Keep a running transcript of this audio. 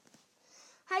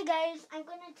Hi guys, I'm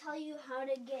going to tell you how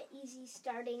to get easy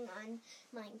starting on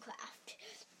Minecraft.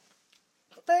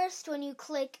 First, when you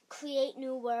click Create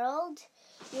New World,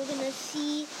 you're going to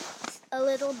see a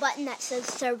little button that says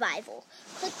Survival.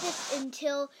 Click this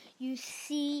until you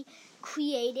see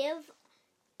Creative,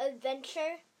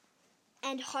 Adventure,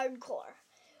 and Hardcore.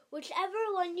 Whichever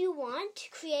one you want.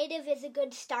 Creative is a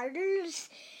good starters,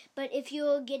 but if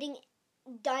you're getting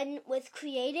done with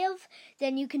Creative,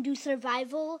 then you can do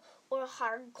Survival or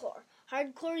Hardcore.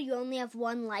 Hardcore, you only have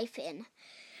one life in.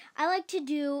 I like to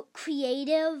do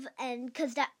Creative, and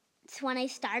because that's when I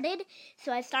started,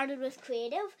 so I started with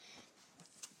Creative.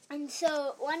 And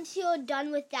so once you're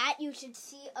done with that, you should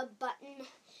see a button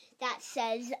that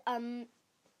says,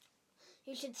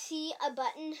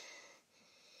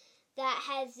 that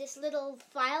has this little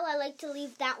file. I like to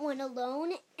leave that one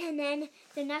alone. And then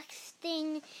the next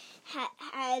thing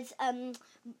has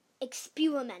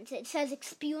experiments. It says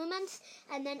experiments,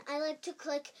 and then I like to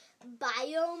click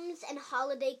biomes and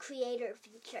holiday creator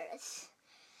features.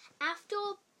 After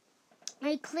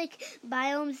I click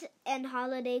biomes and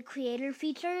holiday creator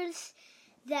features,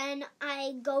 then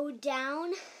I go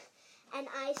down and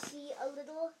I see a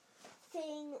little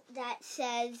thing that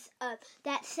says a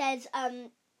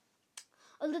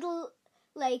little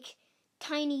like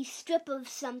tiny strip of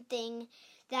something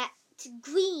that's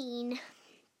green.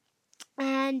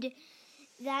 And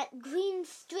that green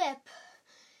strip,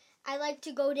 I like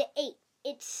to go to 8.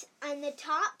 It's on the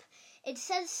top. It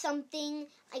says something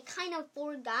I kind of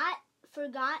forgot,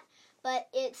 but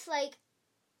it's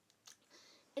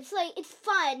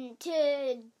fun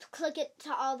to click it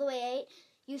to all the way 8.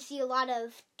 You see a lot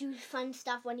of fun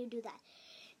stuff when you do that.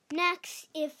 Next,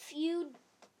 after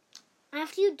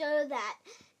you do that,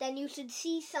 then you should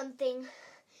see something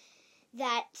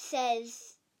that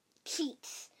says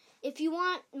cheats. If you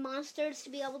want monsters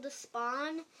to be able to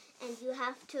spawn and you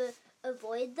have to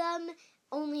avoid them,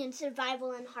 only in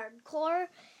survival and hardcore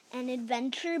and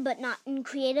adventure, but not in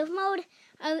creative mode.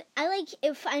 I like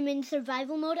if I'm in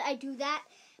survival mode, I do that,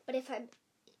 but if I'm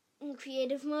in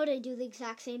creative mode, I do the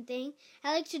exact same thing.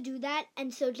 I like to do that,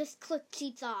 and so just click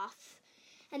cheats off,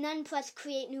 and then press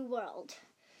create new world.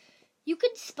 You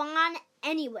could spawn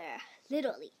anywhere,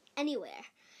 literally anywhere.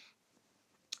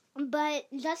 But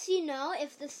just so you know,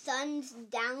 if the sun's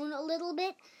down a little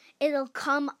bit, it'll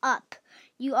come up.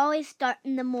 You always start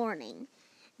in the morning.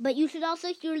 But you should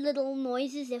also hear little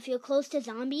noises. If you're close to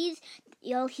zombies,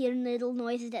 you'll hear little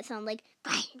noises that sound like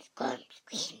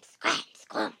screams.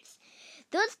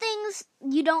 Those things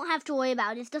you don't have to worry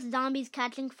about. It's just zombies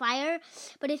catching fire.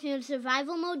 But if you're in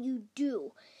survival mode, you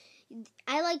do.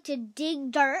 I like to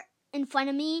dig dirt in front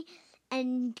of me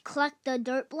and collect the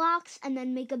dirt blocks and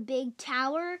then make a big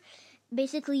tower.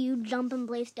 Basically, you jump and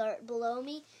place dirt below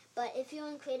me. But if you're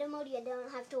in creative mode, you don't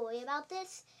have to worry about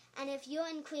this. And if you're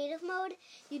in creative mode,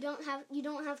 you don't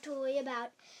have to worry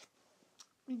about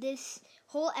this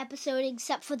whole episode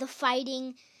except for the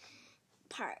fighting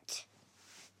part.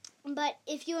 But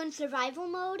if you're in survival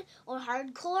mode or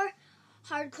hardcore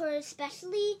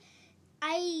especially,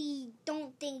 I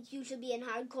don't think you should be in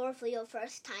hardcore for your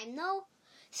first time though.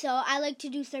 So I like to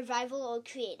do survival or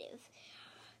creative.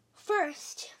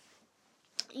 First,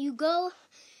 you go,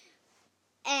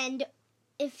 and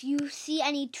if you see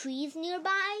any trees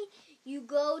nearby, you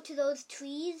go to those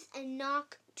trees and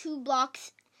knock 2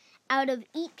 blocks out of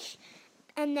each,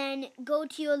 and then go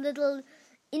to your little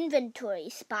inventory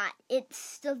spot.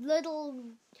 It's the little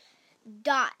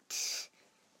dots,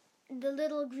 the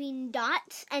little green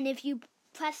dots, and if you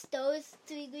press those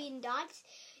 3 green dots,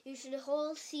 you should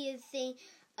see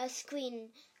a screen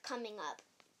coming up.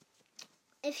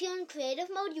 If you're in creative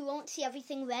mode, you won't see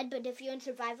everything red, but if you're in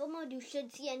survival mode, you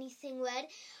should see anything red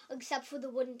except for the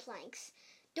wooden planks.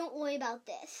 Don't worry about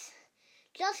this.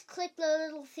 Just click the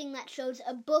little thing that shows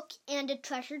a book and a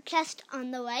treasure chest on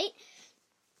the right,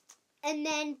 and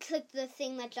then click the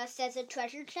thing that just says a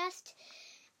treasure chest,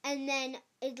 and then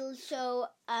it'll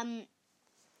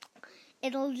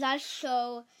just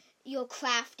show your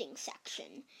crafting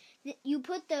section. You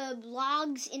put the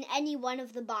logs in any one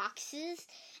of the boxes,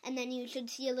 and then you should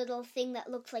see a little thing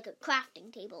that looks like a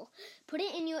crafting table. Put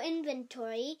it in your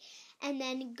inventory, and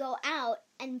then go out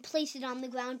and place it on the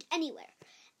ground anywhere.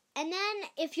 And then,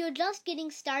 if you're just getting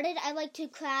started, I like to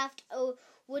craft a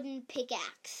wooden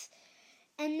pickaxe.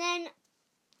 And then,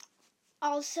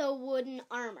 also wooden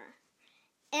armor.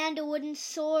 And a wooden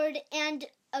sword, and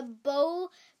a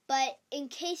bow. But in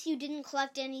case you didn't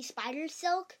collect any spider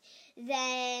silk,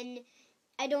 then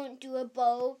I don't do a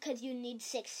bow because you need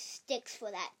 6 sticks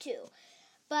for that too.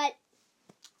 But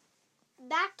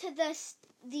back to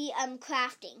the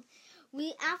crafting.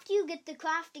 after you get the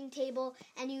crafting table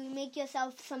and you make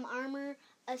yourself some armor,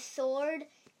 a sword,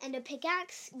 and a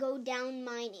pickaxe, go down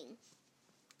mining.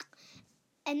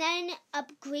 And then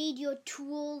upgrade your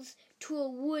tools to a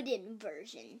wooden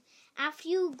version. After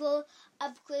you go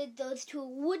upgrade those to a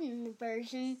wooden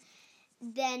version,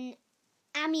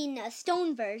 a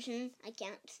stone version. I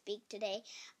can't speak today.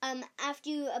 After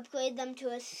you upgrade them to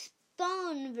a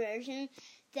stone version,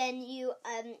 then you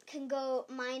can go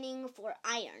mining for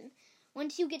iron.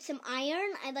 Once you get some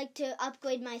iron, I like to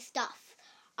upgrade my stuff.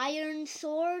 Iron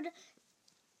sword,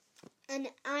 an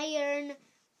iron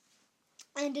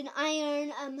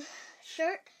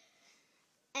shirt.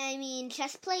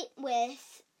 Chest plate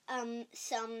with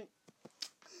some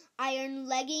iron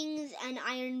leggings and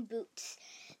iron boots.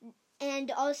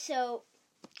 And also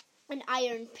an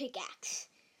iron pickaxe.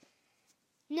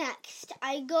 Next,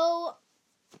 I go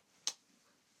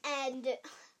and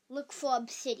look for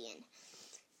obsidian.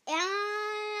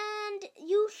 And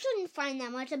you shouldn't find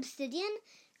that much obsidian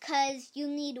because you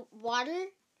need water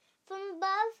from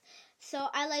above. So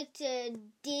I like to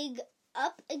dig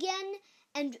up again.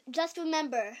 And just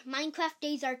remember, Minecraft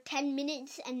days are 10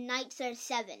 minutes and nights are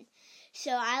 7.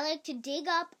 So I like to dig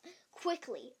up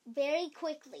quickly, very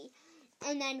quickly,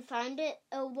 and then find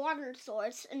a water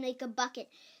source and make a bucket.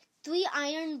 3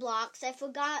 iron blocks. I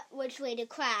forgot which way to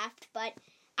craft, but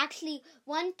actually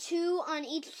 1, 2 on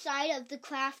each side of the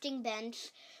crafting bench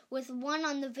with 1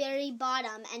 on the very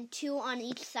bottom and 2 on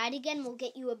each side again will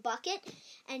get you a bucket,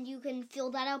 and you can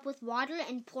fill that up with water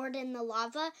and pour it in the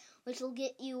lava, which will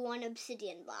get you 1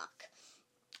 obsidian block.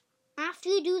 After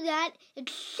you do that, it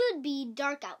should be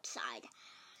dark outside.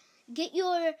 Get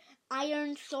your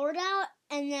iron sword out,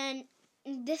 and then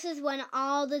this is when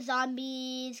all the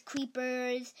zombies,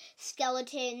 creepers,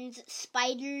 skeletons,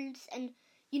 spiders, and,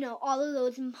 all of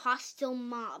those hostile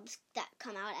mobs that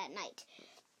come out at night.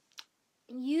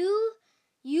 You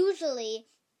usually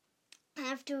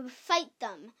have to fight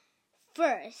them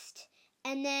first,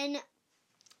 and then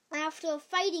after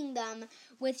fighting them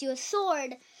with your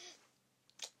sword,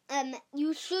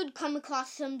 you should come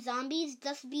across some zombies.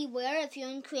 Just beware, if you're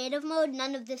in creative mode,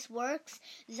 none of this works.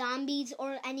 Zombies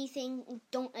or anything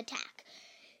don't attack.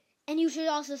 And you should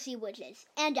also see witches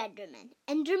and endermen.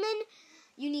 Endermen,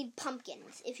 you need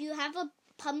pumpkins. If you have a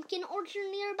pumpkin orchard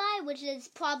nearby, which is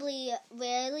probably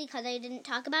rarely because I didn't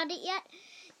talk about it yet,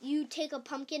 you take a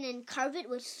pumpkin and carve it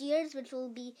with shears, which we'll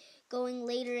be going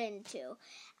later into.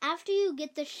 After you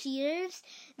get the shears,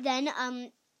 then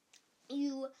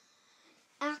you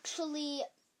actually,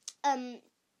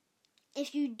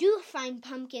 if you do find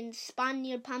pumpkins, spawn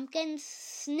near pumpkins,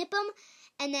 snip them,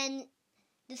 and then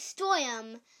destroy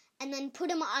them, and then put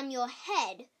them on your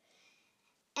head.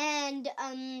 And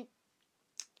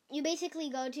you basically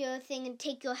go to your thing and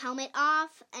take your helmet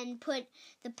off and put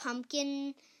the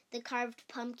carved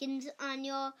pumpkins on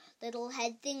your little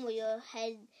head thing where your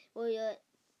head,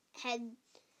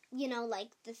 like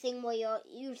the thing where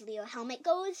usually your helmet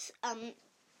goes.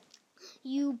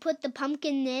 You put the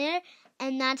pumpkin there,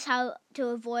 and that's how to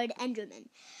avoid endermen.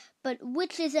 But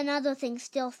witches and other things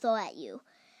still throw at you.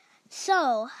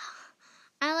 So,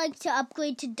 I like to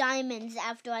upgrade to diamonds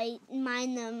after I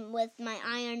mine them with my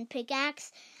iron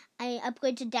pickaxe. I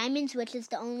upgrade to diamonds, which is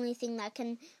the only thing that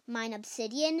can mine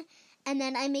obsidian. And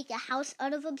then I make a house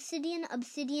out of obsidian.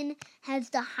 Obsidian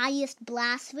has the highest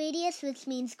blast radius, which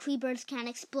means creepers can't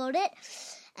explode it.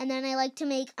 And then I like to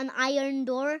make an iron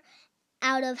door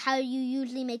out of how you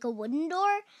usually make a wooden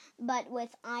door, but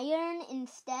with iron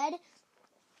instead.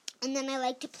 And then I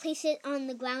like to place it on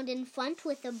the ground in front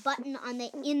with a button on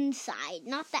the inside.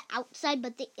 Not the outside,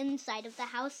 but the inside of the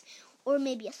house, or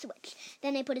maybe a switch.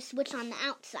 Then I put a switch on the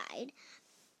outside.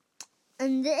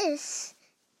 And this,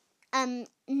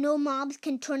 no mobs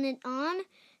can turn it on.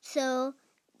 So,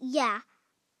 yeah.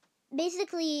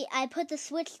 Basically, I put the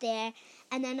switch there,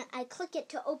 and then I click it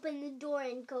to open the door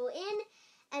and go in.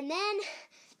 And then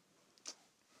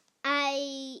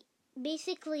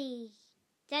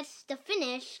that's the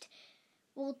finished.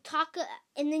 We'll talk,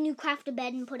 and then you craft a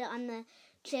bed and put it on the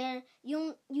chair.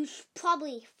 You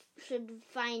probably should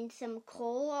find some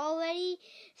coal already.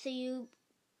 So you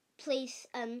place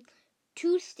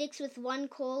 2 sticks with 1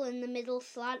 coal in the middle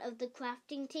slot of the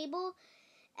crafting table,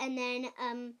 and then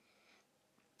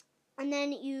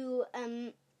you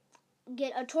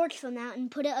get a torch from that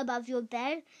and put it above your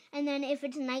bed. And then if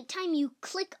it's nighttime, you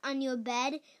click on your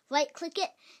bed, right click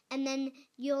it, and then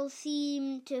you'll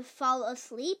seem to fall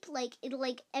asleep.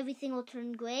 Everything will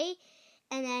turn gray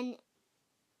and then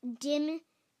dim,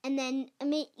 and then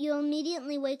you'll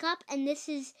immediately wake up, and this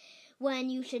is when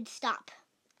you should stop.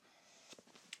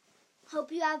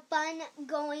 Hope you have fun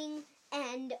going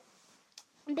and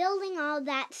building all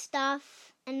that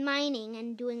stuff and mining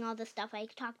and doing all the stuff I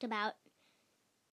talked about.